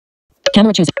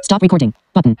Camera choose. Stop recording.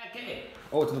 Button. Okay.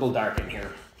 Oh, it's a little dark in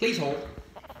here. Please hold.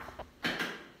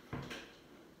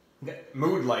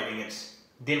 Mood lighting, it's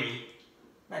dimmy.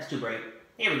 That's too bright.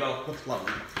 Here we go. Looks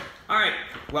lovely. Alright,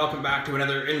 welcome back to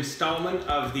another installment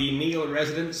of the Neill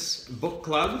Residence Book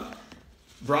Club,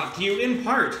 brought to you in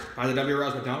part by the W.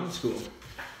 Ross Macdonald School.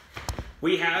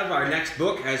 We have our next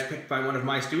book as picked by one of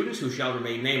my students who shall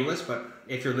remain nameless, but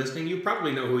if you're listening, you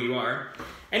probably know who you are.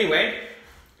 Anyway,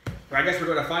 I guess we're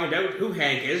going to find out who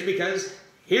Hank is, because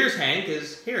Here's Hank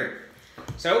is here.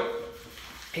 So,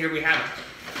 here we have it.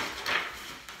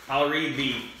 I'll read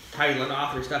the title and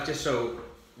author stuff just so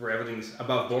where everything's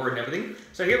above board and everything.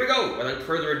 So here we go. Without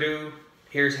further ado,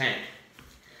 here's Hank.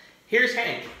 Here's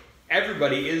Hank.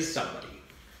 Everybody is Somebody.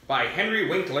 By Henry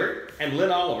Winkler and Lynn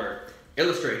Oliver.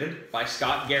 Illustrated by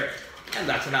Scott Garrett. And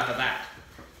that's enough of that.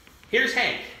 Here's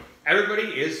Hank. Everybody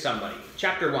is Somebody.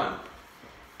 Chapter 1.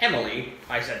 Emily,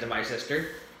 I said to my sister,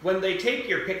 when they take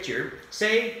your picture,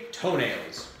 say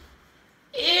toenails.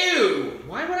 Ew!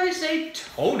 Why would I say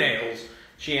toenails?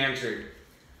 She answered.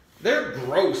 They're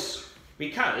gross.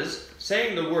 Because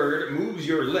saying the word moves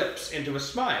your lips into a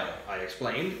smile, I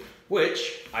explained,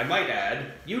 which, I might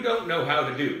add, you don't know how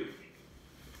to do.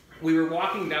 We were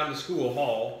walking down the school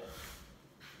hall,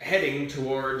 heading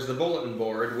towards the bulletin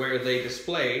board where they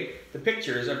display the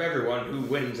pictures of everyone who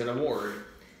wins an award.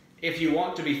 If you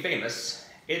want to be famous,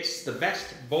 it's the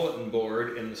best bulletin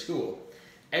board in the school.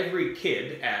 Every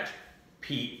kid at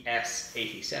PS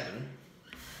 87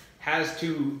 has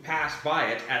to pass by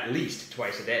it at least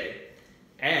twice a day.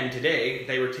 And today,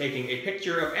 they were taking a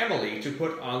picture of Emily to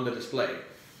put on the display.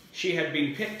 She had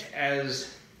been picked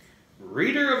as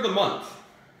Reader of the Month.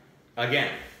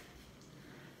 Again.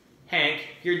 Hank,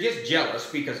 you're just jealous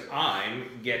because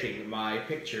I'm getting my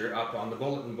picture up on the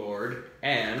bulletin board,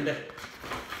 and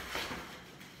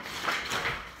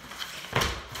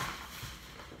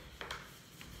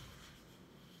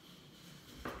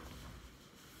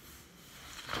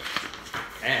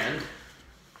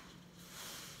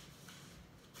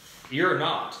you're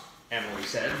not, Emily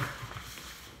said.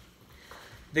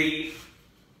 The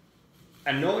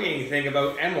annoying thing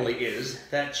about Emily is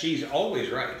that she's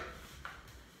always right.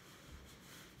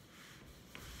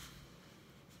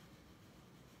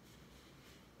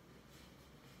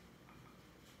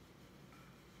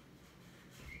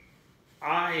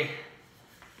 I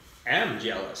am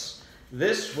jealous.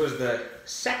 This was the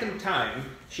second time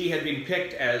she had been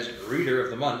picked as Reader of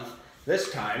the Month, this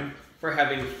time for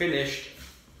having finished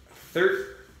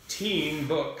 13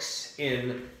 books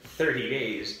in 30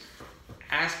 days.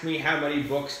 Ask me how many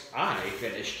books I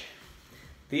finished.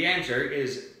 The answer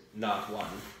is not one.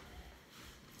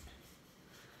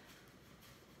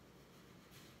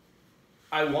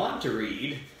 I want to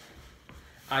read.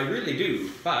 I really do,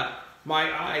 but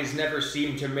my eyes never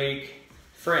seem to make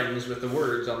friends with the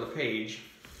words on the page.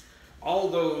 All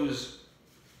those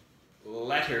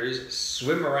letters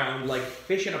swim around like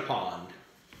fish in a pond.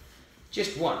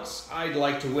 Just once, I'd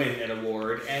like to win an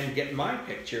award and get my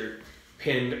picture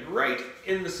pinned right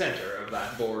in the center of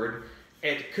that board.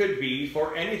 It could be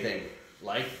for anything,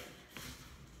 like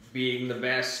being the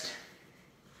best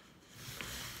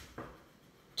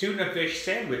tuna fish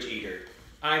sandwich eater.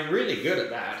 I'm really good at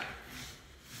that.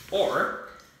 Or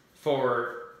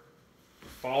for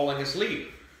falling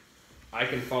asleep. I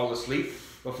can fall asleep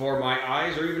before my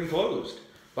eyes are even closed,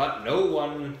 but no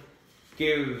one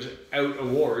gives out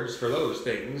awards for those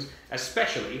things,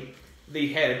 especially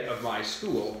the head of my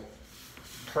school,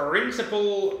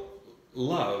 Principal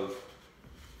Love.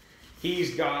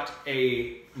 He's got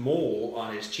a mole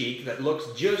on his cheek that looks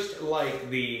just like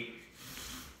the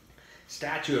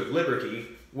Statue of Liberty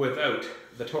without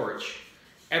the torch.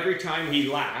 Every time he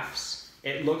laughs,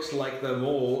 it looks like the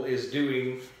mole is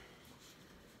doing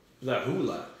the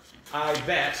hula. I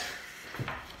bet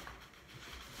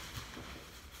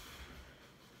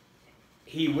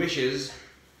he wishes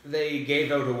they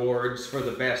gave out awards for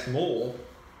the best mole.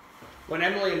 When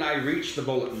Emily and I reached the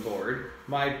bulletin board,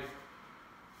 my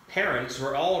parents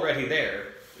were already there.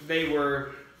 They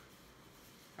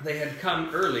had come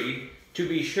early to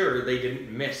be sure they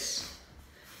didn't miss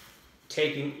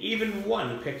taking even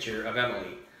one picture of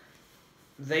Emily.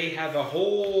 They have a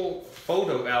whole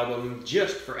photo album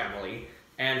just for Emily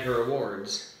and her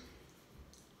awards.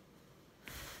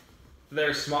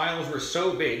 Their smiles were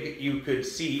so big you could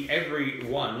see every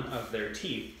one of their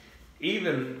teeth,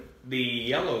 even the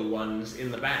yellow ones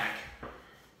in the back.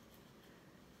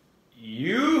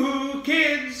 "Yoo-hoo,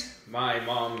 kids!" my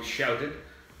mom shouted.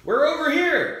 "We're over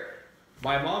here!"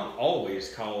 My mom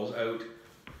always calls out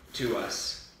to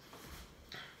us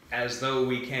as though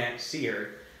we can't see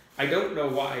her. I don't know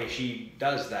why she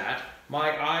does that.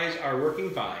 My eyes are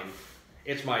working fine.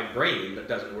 It's my brain that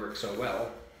doesn't work so well.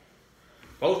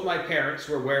 Both my parents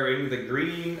were wearing the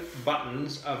green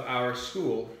buttons of our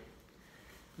school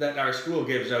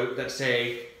gives out that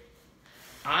say,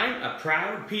 "I'm a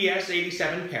proud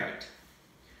PS87 parent."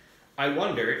 I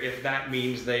wonder if that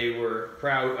means they were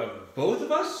proud of both of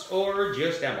us or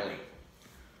just Emily.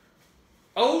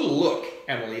 "Oh, look,"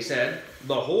 Emily said.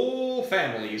 "The whole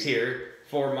family's here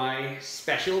for my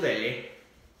special day."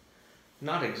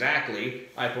 "Not exactly,"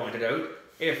 I pointed out.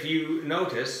 "If you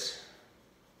notice,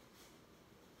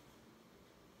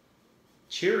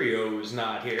 Cheerio's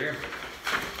not here."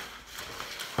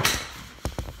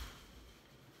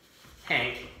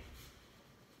 "Hank,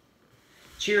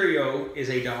 Cheerio is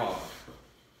a dog.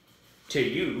 To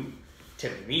you,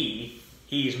 to me,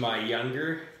 he's my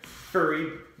younger,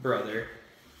 furry brother.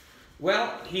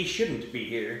 Well, he shouldn't be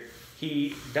here.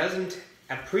 He doesn't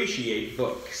appreciate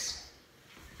books."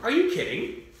 "Are you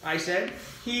kidding?" I said.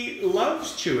 "He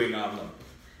loves chewing on them.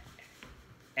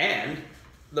 And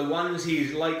the ones he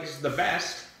likes the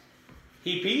best,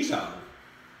 he pees on."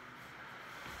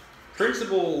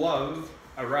 Principal Love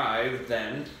arrived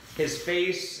then, his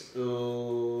face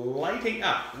lighting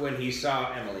up when he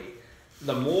saw Emily.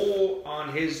 The mole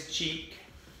on his cheek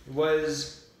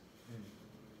was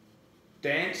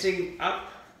dancing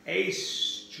up a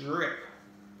strip.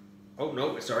 Oh,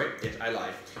 no, sorry, I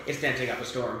lied. It's dancing up a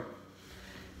storm.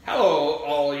 "Hello,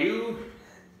 all you."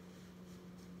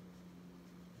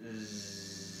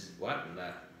 What in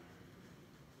the...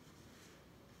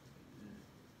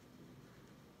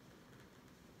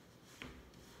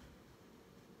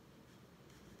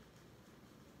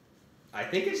 I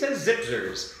think it says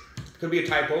zipzers. Could be a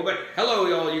typo, but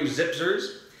hello, all you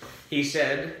zipzers, he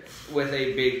said with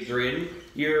a big grin.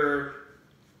 "You're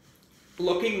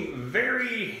looking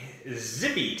very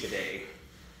zippy today."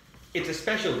 "It's a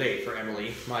special day for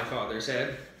Emily," my father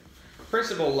said.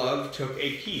 Principal Love took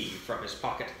a key from his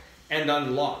pocket and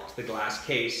unlocked the glass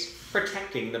case,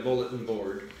 protecting the bulletin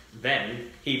board.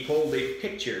 Then he pulled a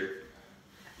picture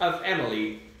of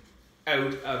Emily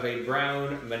out of a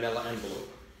brown manila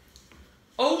envelope.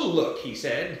 "Oh, look," he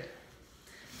said.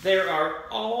 "There are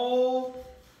all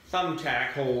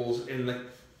thumbtack holes in the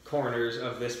corners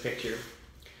of this picture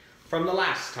from the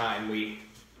last time we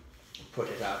put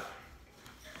it up."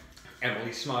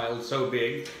 Emily smiled so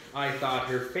big, I thought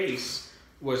her face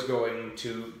was going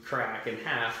to crack in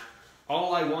half.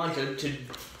 All I wanted to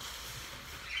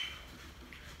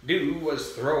do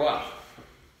was throw up.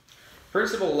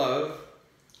 Principal Love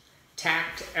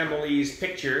tacked Emily's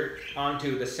picture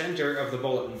onto the center of the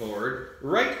bulletin board,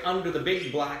 right under the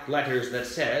big black letters that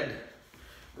said,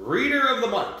 "Reader of the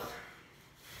Month."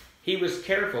 He was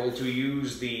careful to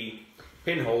use the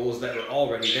pinholes that were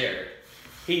already there.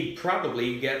 He'd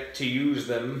probably get to use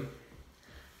them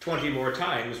 20 more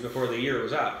times before the year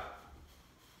was up.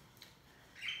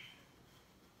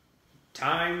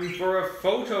 "Time for a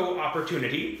photo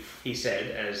opportunity," he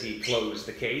said as he closed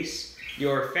the case.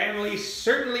 "Your family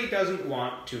certainly doesn't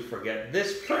want to forget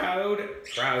this proud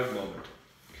moment."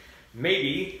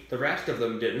 Maybe the rest of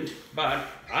them didn't, but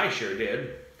I sure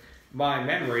did. My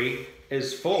memory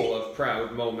is full of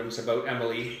proud moments about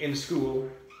Emily in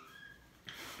school,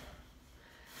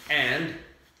 and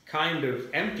kind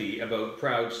of empty about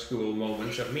proud school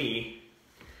moments of me.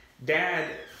 "Dad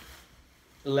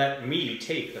let me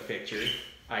take the picture,"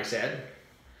 I said.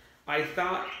 I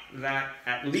thought that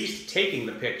at least taking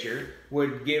the picture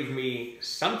would give me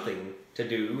something to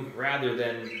do rather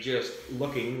than just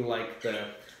looking like the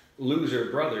loser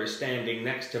brother standing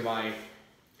next to my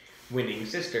winning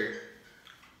sister.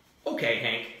 "Okay,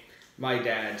 Hank," my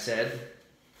dad said,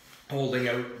 holding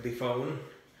out the phone.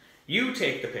 "You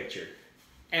take the picture,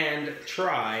 and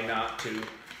try not to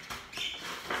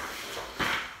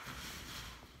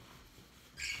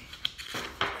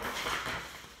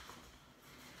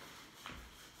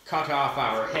cut off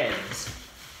our heads."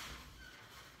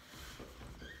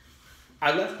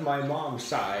 I left my mom's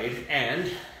side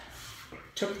and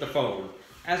took the phone.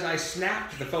 As I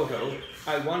snapped the photo,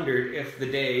 I wondered if the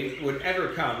day would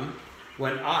ever come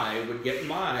when I would get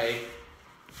my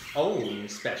own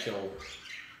special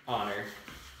honor.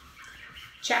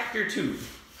 Chapter 2.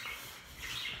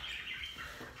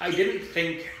 I didn't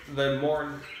think the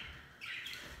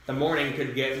morning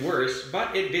could get worse,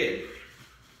 but it did.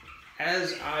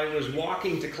 As I was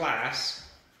walking to class,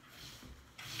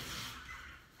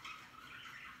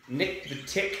 Nick the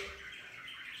Tick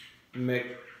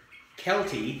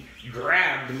McKelty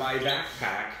grabbed my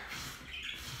backpack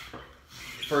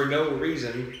for no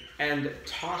reason and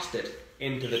tossed it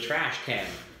into the trash can.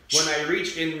 When I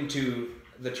reached into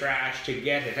the trash to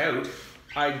get it out,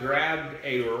 I grabbed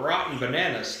a rotten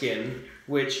banana skin,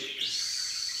 which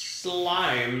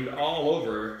slimed all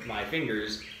over my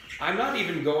fingers. I'm not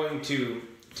even going to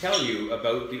tell you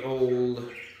about the old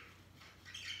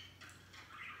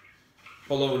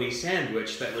bologna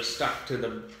sandwich that was stuck to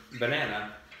the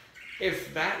banana.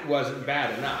 If that wasn't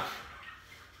bad enough,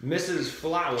 Mrs.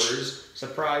 Flowers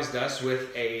surprised us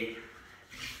with a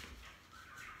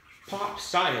pop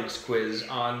science quiz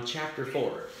on Chapter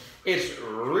 4. It's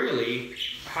really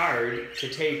hard to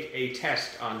take a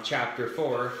test on Chapter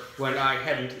 4 when I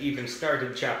hadn't even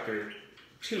started Chapter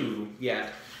 2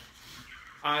 yet.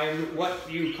 I'm what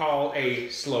you call a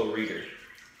slow reader.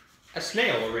 A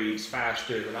snail reads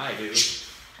faster than I do.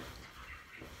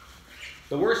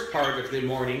 The worst part of the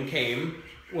morning came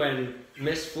when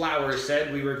Miss Flowers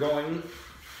said we were going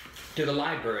to the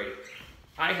library.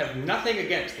 I have nothing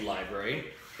against the library.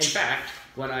 In fact,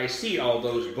 when I see all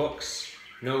those books,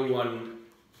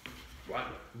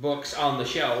 books on the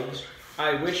shelves,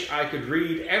 I wish I could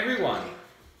read every one.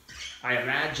 I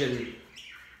imagine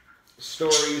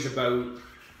stories about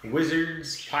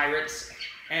wizards, pirates,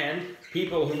 and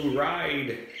people who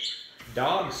ride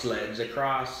dog sleds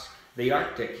across the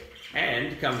Arctic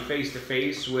and come face to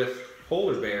face with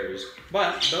polar bears.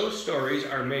 But those stories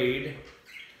are made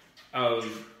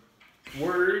of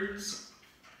words,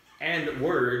 and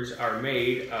words are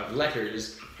made of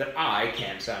letters that I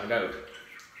can't sound out.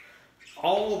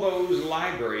 All those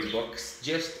library books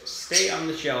just stay on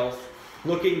the shelf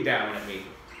looking down at me.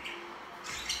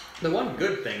 The one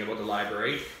good thing about the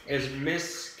library is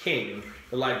Miss King,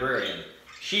 the librarian.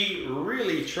 She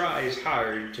really tries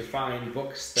hard to find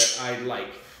books that I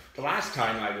like. The last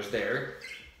time I was there,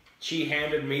 she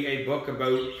handed me a book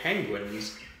about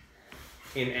penguins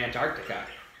in Antarctica.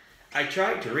 I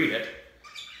tried to read it,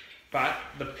 but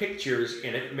the pictures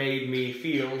in it made me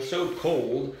feel so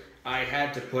cold I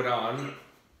had to put on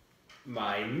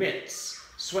my mitts,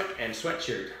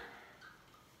 sweatshirt.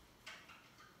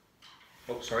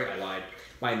 Oh, sorry, I lied.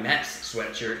 My Mets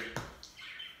sweatshirt.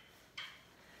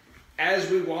 As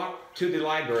we walked to the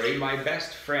library, my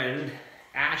best friend,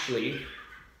 Ashley,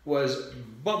 was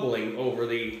bubbling over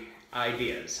the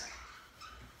ideas.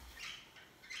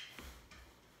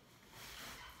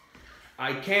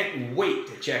 I can't wait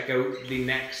to check out the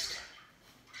next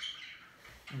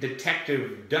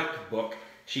Detective Duck book,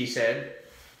 she said.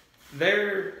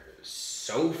 They're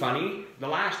so funny. The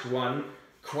last one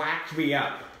quacked me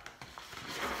up.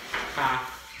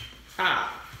 Ha,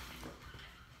 ha.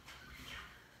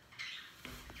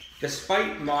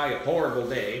 Despite my horrible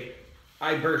day,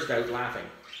 I burst out laughing.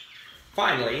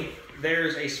 Finally,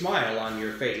 there's a smile on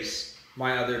your face,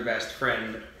 my other best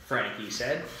friend, Frankie,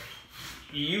 said.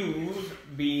 You've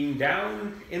been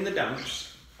down in the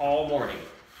dumps all morning.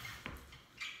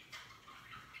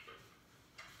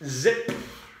 Zip!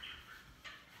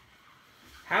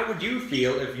 How would you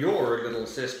feel if your little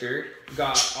sister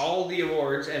got all the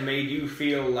awards and made you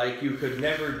feel like you could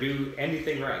never do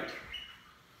anything right?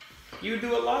 You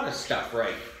do a lot of stuff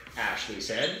right, Ashley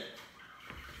said.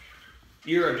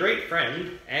 You're a great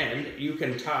friend, and you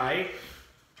can tie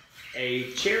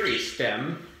a cherry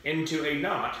stem into a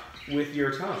knot with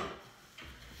your tongue.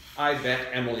 I bet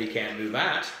Emily can't do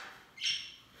that.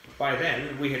 By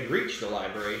then, we had reached the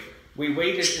library. We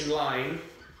waited in line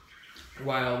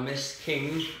while Miss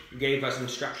King gave us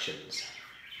instructions.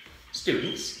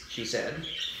 Students, she said,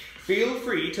 feel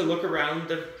free to look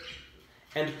around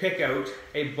and pick out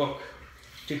a book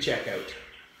to check out.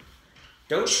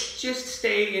 Don't just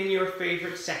stay in your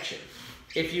favorite section.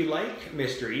 If you like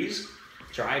mysteries,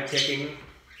 try picking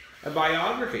a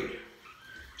biography.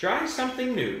 Try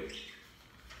something new.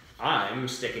 I'm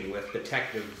sticking with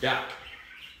Detective Duck,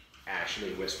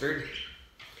 Ashley whispered.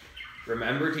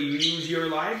 Remember to use your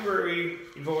library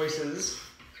voices,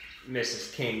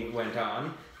 Mrs. King went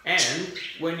on, and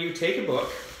when you take a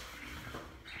book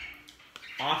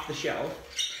off the shelf,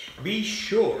 be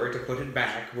sure to put it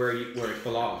back where it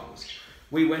belongs.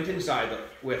 We went inside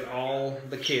with all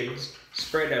the kids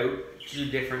spread out to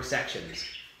different sections.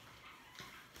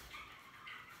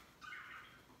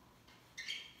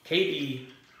 Katie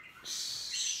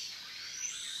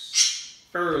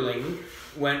Sperling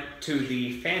went to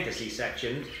the fantasy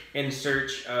section in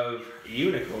search of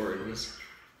unicorns.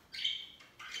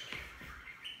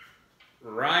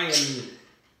 Ryan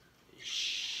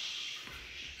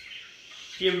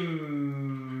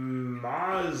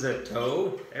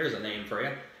Shimazato, there's a name for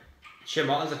you,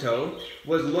 Shimazato,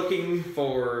 was looking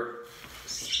for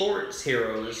sports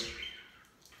heroes.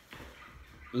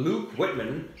 Luke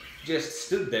Whitman just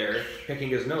stood there picking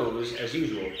his nose as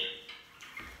usual.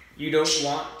 You don't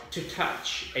want to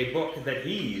touch a book that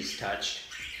he's touched.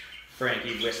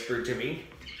 Frankie whispered to me.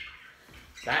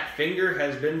 That finger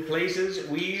has been places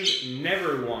we've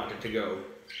never wanted to go.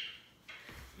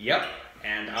 Yep,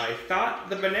 and I thought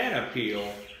the banana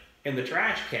peel in the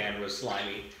trash can was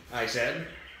slimy, I said.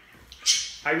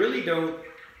 I really don't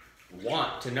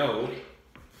want to know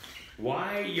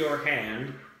why your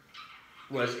hand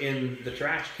was in the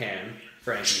trash can,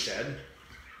 Frankie said.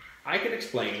 I can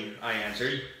explain, I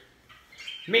answered.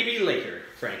 Maybe later,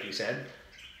 Frankie said.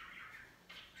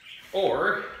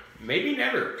 Or maybe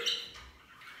never.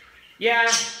 Yeah,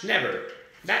 never.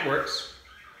 That works.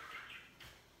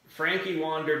 Frankie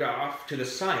wandered off to the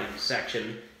science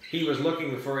section. He was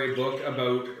looking for a book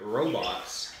about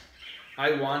robots.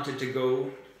 I wanted to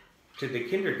go to the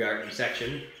kindergarten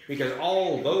section because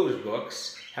all those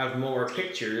books have more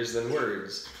pictures than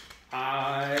words.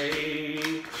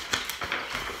 I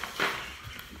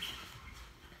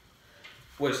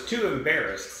was too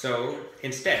embarrassed, so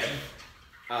instead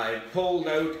I pulled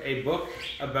out a book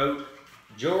about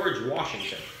George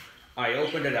Washington. I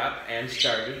opened it up and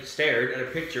stared at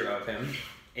a picture of him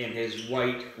in his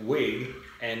white wig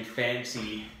and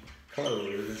fancy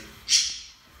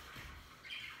clothes.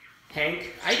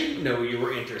 Hank, I didn't know you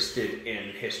were interested in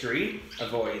history, a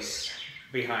voice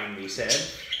behind me said.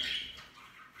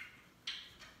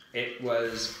 It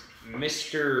was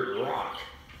Mr. Rock,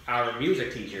 our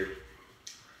music teacher,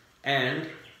 and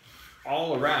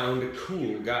all around a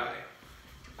cool guy.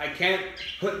 I can't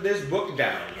put this book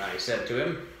down, I said to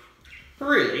him.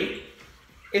 Really?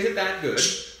 Is it that good?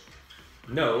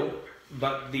 No,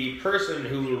 but the person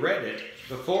who read it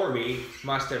before me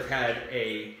must have had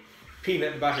a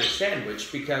peanut butter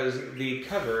sandwich because the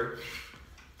cover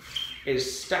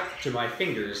is stuck to my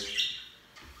fingers.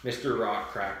 Mr. Rock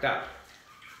cracked up,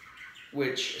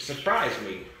 which surprised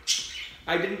me.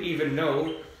 I didn't even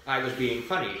know I was being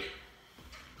funny.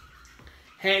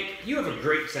 Hank, you have a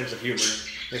great sense of humor,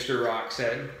 Mr. Rock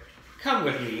said. Come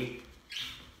with me,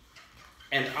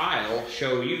 and I'll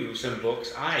show you some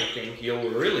books I think you'll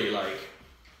really like.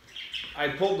 I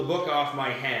pulled the book off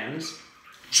my hands,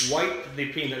 wiped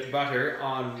the peanut butter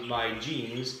on my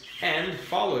jeans, and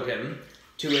followed him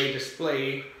to a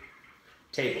display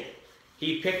table.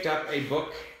 He picked up a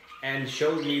book and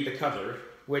showed me the cover,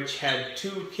 which had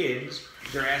two kids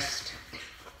dressed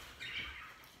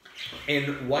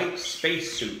in white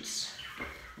spacesuits.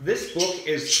 This book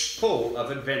is full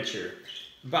of adventure,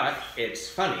 but it's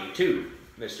funny too,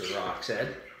 Mr. Rock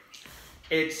said.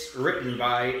 It's written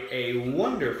by a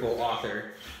wonderful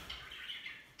author,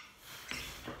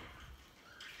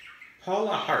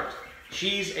 Paula Hart.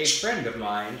 She's a friend of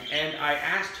mine, and I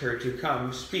asked her to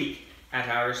come speak at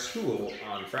our school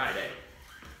on Friday.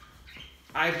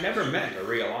 I've never met a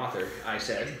real author, I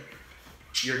said.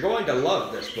 You're going to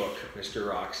love this book, Mr.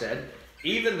 Rock said.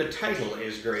 Even the title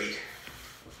is great.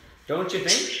 Don't you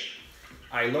think?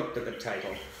 I looked at the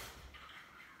title.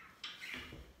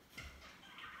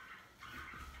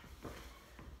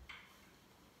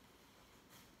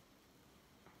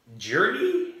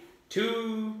 Journey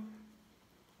to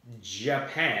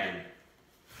Japan,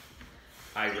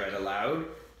 I read aloud.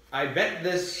 I bet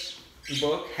this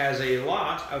book has a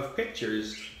lot of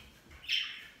pictures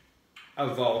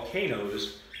of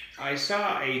volcanoes. I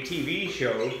saw a TV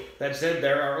show that said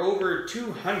there are over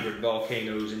 200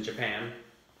 volcanoes in Japan.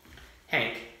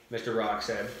 Hank, Mr. Rock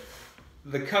said,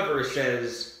 the cover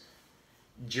says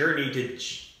Journey to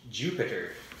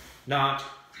Jupiter, not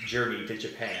Journey to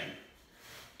Japan.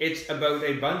 It's about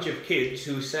a bunch of kids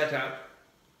who set up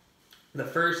the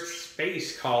first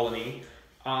space colony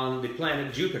on the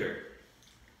planet Jupiter.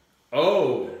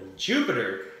 Oh,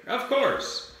 Jupiter, of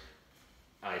course,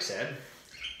 I said.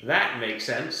 That makes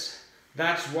sense.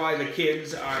 That's why the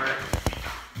kids are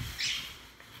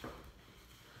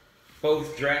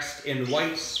both dressed in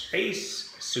white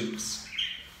space suits.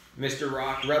 Mr.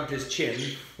 Rock rubbed his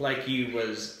chin like he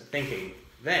was thinking.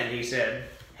 Then he said,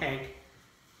 Hank,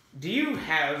 do you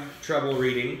have trouble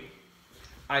reading?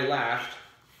 I laughed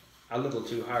a little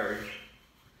too hard.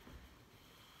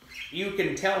 You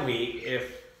can tell me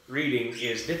if reading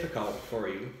is difficult for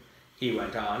you, he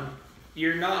went on.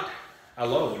 You're not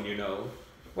alone, you know.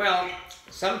 Well,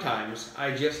 sometimes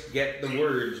I just get the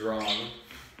words wrong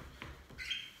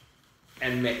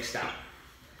and mixed up,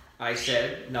 I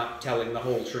said, not telling the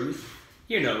whole truth.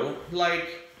 You know,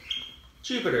 like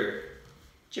Jupiter,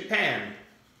 Japan,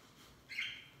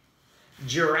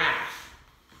 giraffe.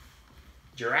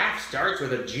 Giraffe starts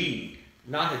with a G,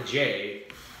 not a J,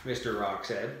 Mr. Rock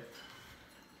said.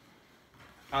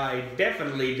 I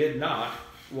definitely did not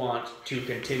want to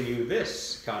continue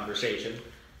this conversation.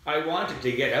 I wanted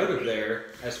to get out of there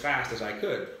as fast as I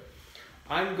could.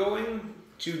 I'm going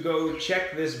to go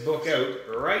check this book out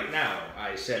right now,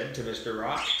 I said to Mr.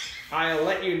 Rock. I'll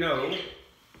let you know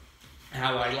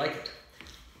how I like it.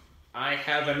 I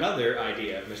have another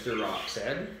idea, Mr. Rock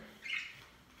said.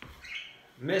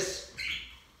 Miss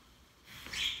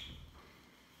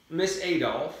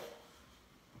Adolph,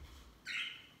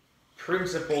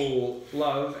 Principal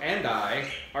Love, and I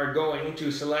are going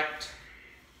to select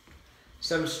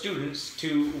some students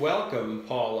to welcome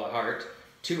Paula Hart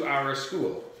to our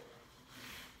school.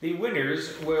 The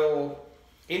winners will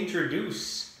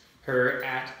introduce her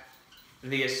at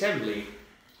the assembly,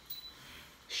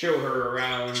 show her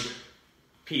around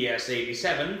PS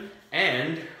 87,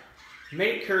 and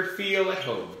make her feel at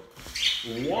home.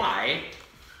 Why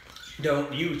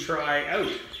don't you try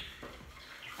out?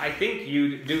 I think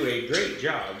you'd do a great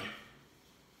job.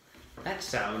 That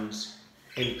sounds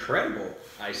incredible,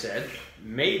 I said.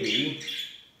 Maybe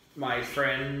my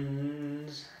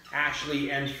friends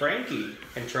Ashley and Frankie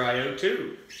can try out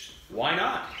too. Why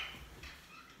not?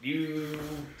 You'd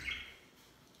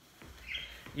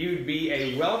be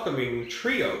a welcoming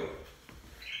trio.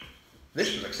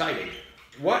 This was exciting.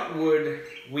 What would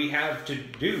we have to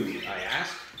do, I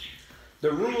asked.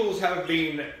 The rules have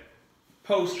been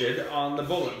posted on the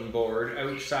bulletin board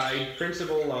outside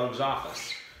Principal Love's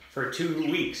office for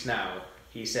 2 weeks now,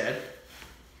 he said.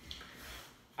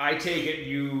 I take it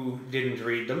you didn't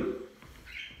read them?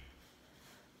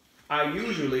 I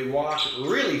usually walk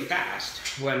really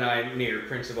fast when I'm near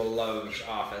Principal Love's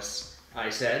office, I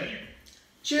said,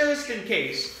 just in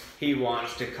case he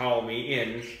wants to call me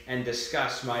in and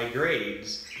discuss my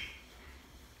grades.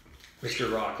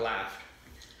 Mr. Rock laughed.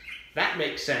 That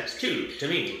makes sense too, to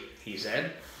me, he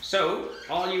said. So,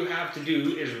 all you have to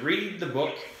do is read the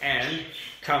book and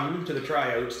come to the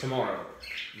tryouts tomorrow.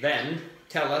 Then,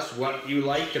 tell us what you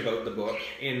liked about the book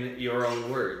in your own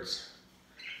words.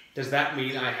 Does that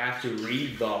mean I have to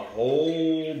read the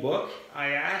whole book? I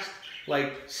asked.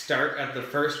 Like, start at the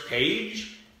first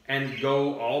page and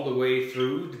go all the way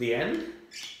through to the end?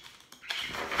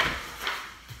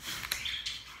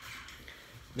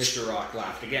 Mr. Rock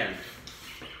laughed again.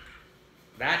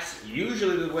 That's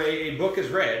usually the way a book is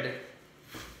read.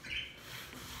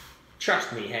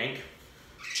 Trust me, Hank.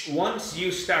 Once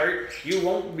you start, you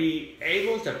won't be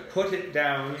able to put it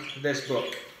down, this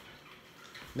book.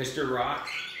 Mr. Rock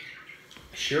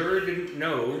sure didn't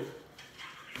know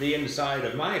the inside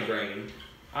of my brain.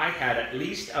 I had at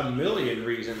least a million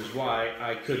reasons why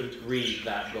I couldn't read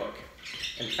that book.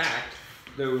 In fact,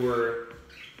 there were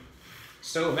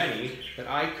so many that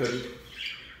I couldn't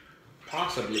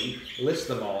possibly list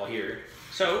them all here.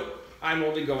 So, I'm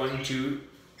only going to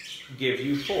give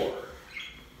you 4.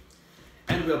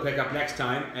 And we'll pick up next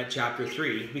time at chapter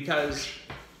 3, because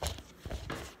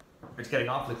it's getting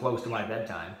awfully close to my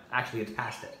bedtime. Actually, it's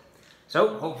past it.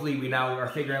 So, hopefully we now are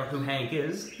figuring out who Hank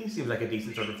is. He seems like a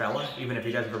decent sort of fella, even if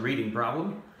he does have a reading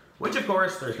problem, which of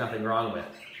course there's nothing wrong with.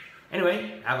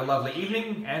 Anyway, have a lovely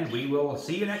evening, and we will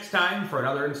see you next time for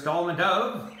another installment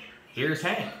of Here's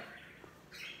Hank.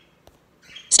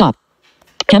 Stop.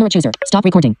 Camera chooser. Stop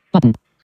recording. Button.